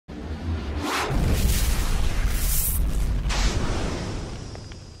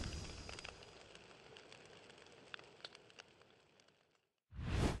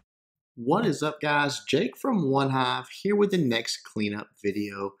What is up, guys? Jake from One Hive here with the next cleanup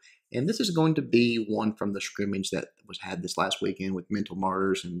video, and this is going to be one from the scrimmage that was had this last weekend with Mental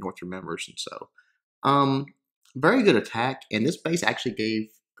Martyrs and North Remembers, and so very good attack. And this base actually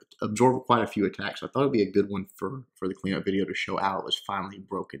absorbed quite a few attacks. So I thought it'd be a good one for the cleanup video to show how it was finally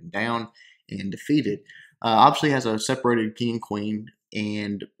broken down and defeated. Obviously has a separated king and queen.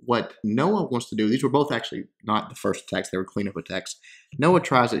 And what Noah wants to do, these were both actually not the first attacks, they were cleanup attacks. Noah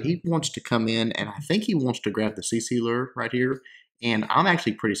tries it. He wants to come in, and I think he wants to grab the CC lure right here. And I'm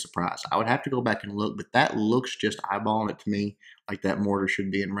actually pretty surprised. I would have to go back and look, but that looks just eyeballing it to me like that mortar should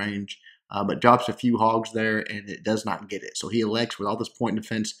be in range. But drops a few hogs there, and it does not get it. So he elects, with all this point in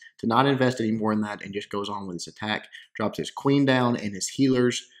defense, to not invest any more in that and just goes on with his attack. Drops his queen down and his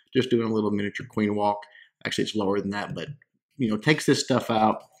healers, just doing a little miniature queen walk. Actually, it's lower than that, but takes this stuff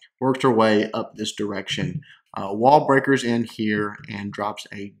out, works her way up this direction. Wall breakers in here and drops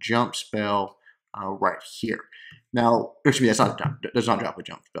a jump spell right here. Now, excuse me, that's not a jump. Does not drop a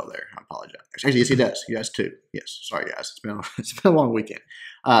jump spell there. I apologize. Actually, yes, he does. He does too. Yes, sorry guys. It's been a long weekend.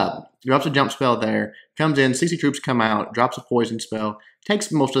 Drops a jump spell there. Comes in. CC troops come out. Drops a poison spell.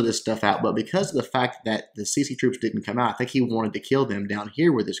 Takes most of this stuff out. But because of the fact that the CC troops didn't come out, I think he wanted to kill them down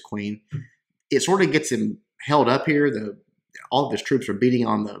here with his queen. It sort of gets him held up here. All of his troops are beating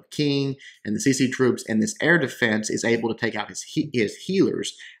on the king and the CC troops, and this air defense is able to take out his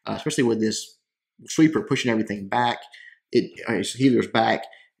healers, especially with this sweeper pushing everything back. His healers back.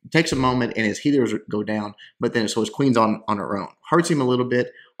 It takes a moment, and his healers go down, but then so his queen's on her own. Hurts him a little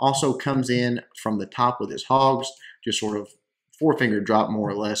bit. Also comes in from the top with his hogs, just sort of four-finger drop more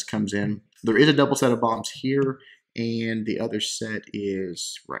or less comes in. There is a double set of bombs here, and the other set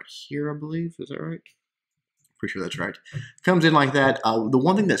is right here, I believe. Is that right? Pretty sure that's right. Comes in like that. The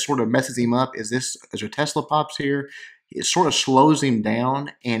one thing that sort of messes him up is this, as a Tesla pops here, it sort of slows him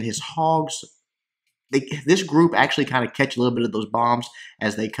down, and his hogs, this group actually kind of catch a little bit of those bombs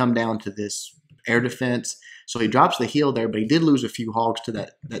as they come down to this air defense. So he drops the heal there, but he did lose a few hogs to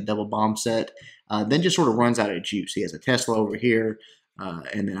that double bomb set. Then just sort of runs out of juice. He has a Tesla over here.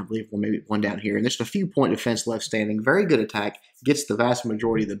 And then I believe maybe one down here. And there's a few point defense left standing. Very good attack. Gets the vast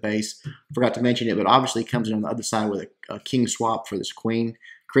majority of the base. Forgot to mention it, but obviously comes in on the other side with a king swap for this queen.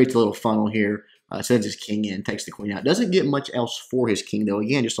 Creates a little funnel here. Sends his king in. Takes the queen out. Doesn't get much else for his king, though.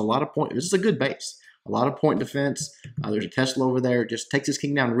 Again, just a lot of point. This is a good base. A lot of point defense. There's a Tesla over there. Just takes his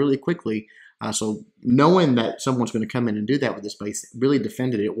king down really quickly. So knowing that someone's going to come in and do that with this base, really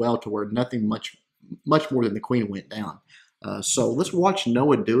defended it well to where nothing much more than the queen went down. So let's watch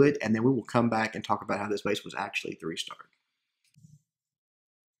Noah do it, and then we will come back and talk about how this base was actually 3-starred.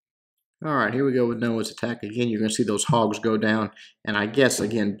 All right, here we go with Noah's attack. Again, you're going to see those hogs go down, and I guess,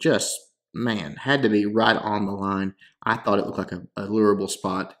 again, just, man, had to be right on the line. I thought it looked like a lurable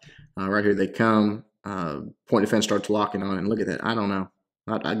spot. Right here they come. Point defense starts locking on, and look at that. I don't know.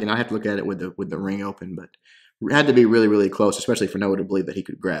 Again, I have to look at it with the ring open, but it had to be really, really close, especially for Noah to believe that he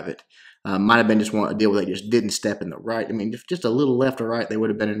could grab it. Might have been just a deal where they just didn't step in the right. I mean, if just a little left or right, they would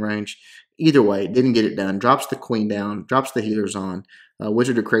have been in range. Either way, didn't get it done. Drops the queen down, drops the healers on.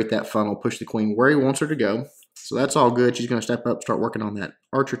 Wizard to create that funnel, push the queen where he wants her to go. So that's all good. She's going to step up, start working on that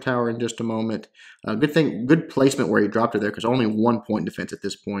archer tower in just a moment. Good placement where he dropped her there, because only 1 point defense at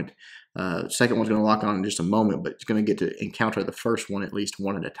this point. Second one's going to lock on in just a moment, but it's going to get to encounter the first one at least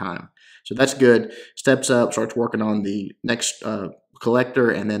one at a time. So that's good. Steps up, starts working on the next collector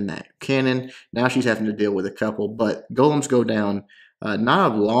and then that cannon. Now she's having to deal with a couple, but golems go down.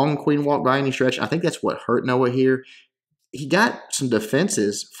 Not a long queen walk by any stretch. I think that's what hurt Noah here. He got some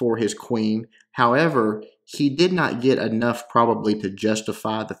defenses for his queen. However, he did not get enough probably to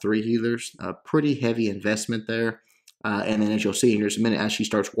justify the 3 healers. A pretty heavy investment there. And then as you'll see in just a minute, as she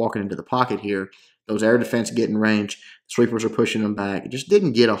starts walking into the pocket here, those air defense get in range. Sweepers are pushing them back. It just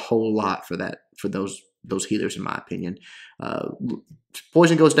didn't get a whole lot for those healers, in my opinion.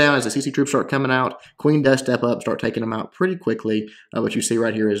 Poison goes down as the CC troops start coming out. Queen does step up, start taking them out pretty quickly. But you see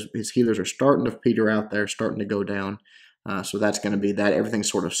right here is his healers are starting to peter out there, starting to go down. So that's going to be that.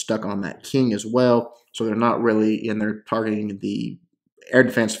 Everything's sort of stuck on that king as well. So they're not really in there targeting the air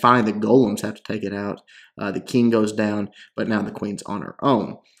defense. Finally, the golems have to take it out. The king goes down, but now the queen's on her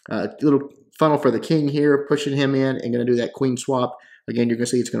own. Little funnel for the king here, pushing him in and going to do that queen swap. Again, you're going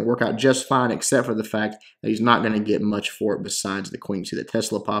to see it's going to work out just fine, except for the fact that he's not going to get much for it besides the queen. See the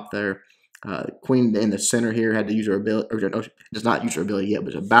Tesla pop there. Queen in the center here had to use her ability, or no, does not use her ability yet,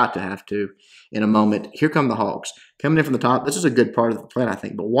 but is about to have to in a moment. Here come the hogs coming in from the top. This is a good part of the plan, I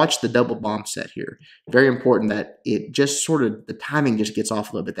think, but watch the double bomb set here. Very important that it just sort of, the timing just gets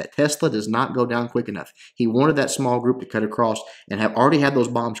off a little bit. That Tesla does not go down quick enough. He wanted that small group to cut across and have already had those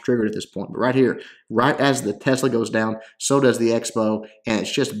bombs triggered at this point. But right here, right as the Tesla goes down, so does the Expo, and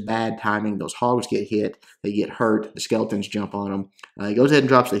it's just bad timing. Those hogs get hit, they get hurt, the skeletons jump on them. He goes ahead and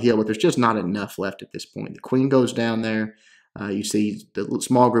drops the heal, but there's just not enough left at this point. The Queen goes down there. You see the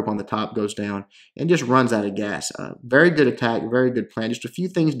small group on the top goes down and just runs out of gas. Very good attack, very good plan. Just a few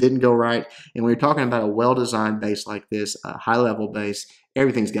things didn't go right. And when you're talking about a well-designed base like this, a high-level base,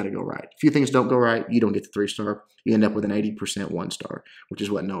 everything's got to go right. A few things don't go right, you don't get the 3-star. You end up with an 80% 1-star, which is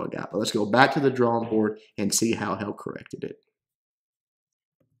what Noah got. But let's go back to the drawing board and see how Hell corrected it.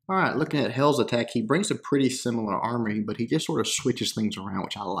 All right, looking at Hell's attack, he brings a pretty similar army, but he just sort of switches things around,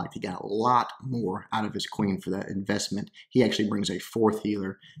 which I liked. He got a lot more out of his Queen for that investment. He actually brings a 4th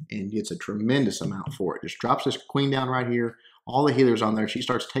healer and gets a tremendous amount for it. Just drops his Queen down right here. All the healers on there. She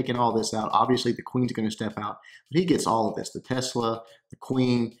starts taking all this out. Obviously, the Queen's going to step out, but he gets all of this. The Tesla, the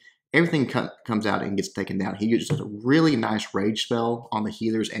Queen, everything comes out and gets taken down. He uses a really nice rage spell on the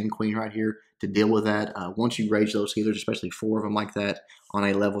healers and Queen right here to deal with that. Once you rage those healers, especially 4 of them like that, on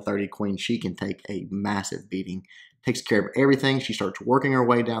a level 30 Queen, she can take a massive beating. Takes care of everything. She starts working her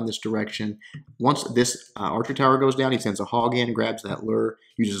way down this direction. Once this archer tower goes down, he sends a hog in, grabs that lure,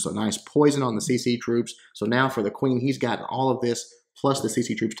 uses a nice poison on the CC troops. So now for the Queen, he's gotten all of this, plus the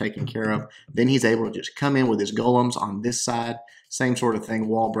CC troops taken care of. Then he's able to just come in with his golems on this side. Same sort of thing,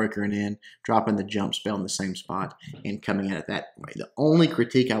 wall breaking in, dropping the jump spell in the same spot, and coming in at that way. The only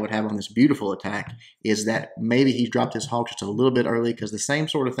critique I would have on this beautiful attack is that maybe he's dropped his hogs just a little bit early, because the same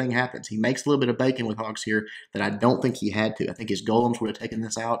sort of thing happens. He makes a little bit of bacon with hogs here that I don't think he had to. I think his golems would have taken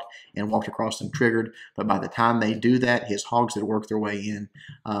this out and walked across and triggered, but by the time they do that, his hogs had worked their way in.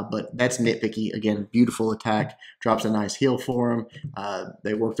 But that's nitpicky. Again, beautiful attack, drops a nice heal for him.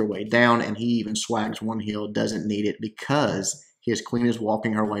 They work their way down, and he even swags 1 heal, doesn't need it, because his Queen is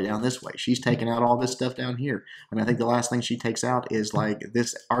walking her way down this way. She's taking out all this stuff down here. And I think the last thing she takes out is like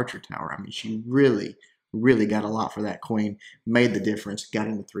this archer tower. I mean, she really, really got a lot for that Queen. Made the difference, got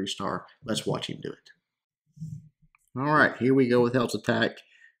him the 3-star. Let's watch him do it. All right, here we go with Hell's attack.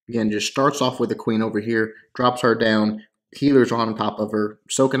 Again, just starts off with the Queen over here, drops her down, healers on top of her,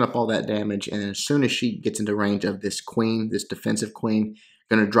 soaking up all that damage, and as soon as she gets into range of this Queen, this defensive Queen,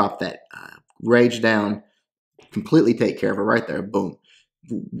 gonna drop that rage down, completely take care of her right there. Boom.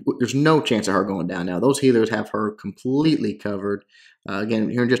 There's no chance of her going down now. Those healers have her completely covered. Again,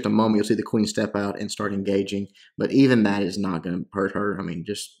 here in just a moment, you'll see the Queen step out and start engaging, but even that is not going to hurt her. I mean,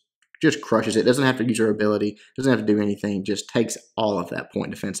 just crushes it. Doesn't have to use her ability. Doesn't have to do anything. Just takes all of that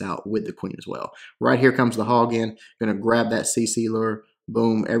point defense out with the Queen as well. Right here comes the hog in. Going to grab that CC lure.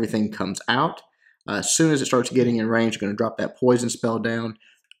 Boom. Everything comes out. As soon as it starts getting in range, going to drop that poison spell down.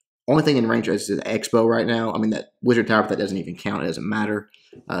 Only thing in range is the Expo right now. I mean, that Wizard Tower, that doesn't even count. It doesn't matter.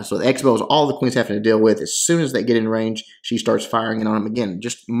 So the Expo is all the Queen's having to deal with. As soon as they get in range, she starts firing in on them again.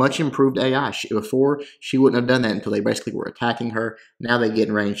 Just much improved AI. Before, she wouldn't have done that until they basically were attacking her. Now they get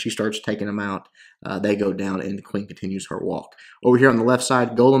in range. She starts taking them out. They go down, and the Queen continues her walk. Over here on the left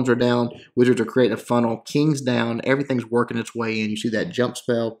side, Golems are down. Wizards are creating a funnel. King's down. Everything's working its way in. You see that jump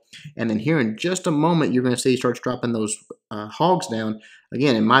spell. And then here in just a moment, you're going to see he starts dropping those hogs down.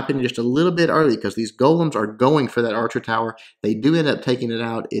 Again, in my opinion, just a little bit early, because these golems are going for that archer tower. They do end up taking it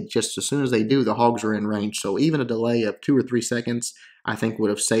out. It just, as soon as they do, the hogs are in range. So even a delay of 2 or 3 seconds, I think, would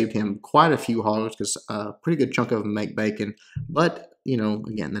have saved him quite a few hogs, because a pretty good chunk of them make bacon. But, you know,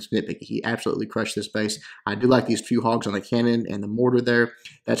 again, that's nitpicky. He absolutely crushed this base. I do like these few hogs on the cannon and the mortar there.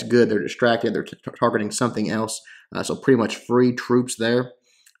 That's good. They're distracted. They're targeting something else. So pretty much free troops there.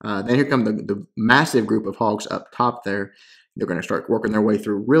 Then here come the massive group of hogs up top there. They're going to start working their way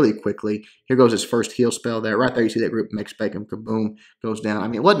through really quickly. Here goes his first heal spell there. Right there, you see that group makes bacon, kaboom, goes down. I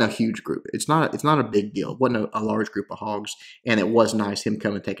mean, it wasn't a huge group. It's not a big deal. It wasn't a large group of hogs, and it was nice him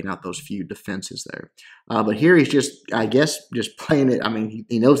coming taking out those few defenses there. But here he's just, I guess, just playing it. I mean,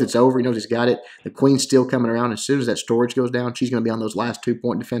 he knows it's over. He knows he's got it. The Queen's still coming around. As soon as that storage goes down, she's going to be on those last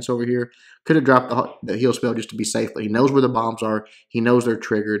 2-point defense over here. Could have dropped the heal spell just to be safe, but he knows where the bombs are. He knows they're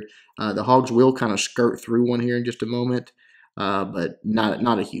triggered. The hogs will kind of skirt through one here in just a moment. But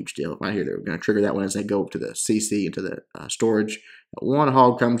not a huge deal. Right here, they're going to trigger that one as they go up to the CC, into the storage. One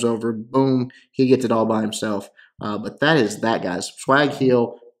hog comes over, boom, he gets it all by himself. But that is that, guys. Swag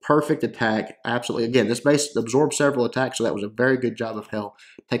heal, Perfect attack. Absolutely. Again, this base absorbed several attacks, so that was a very good job of Hell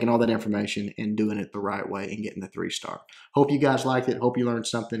taking all that information and doing it the right way and getting the 3-star. Hope you guys liked it. Hope you learned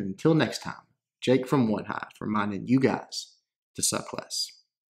something. Until next time, Jake from One Hive reminding you guys to suck less.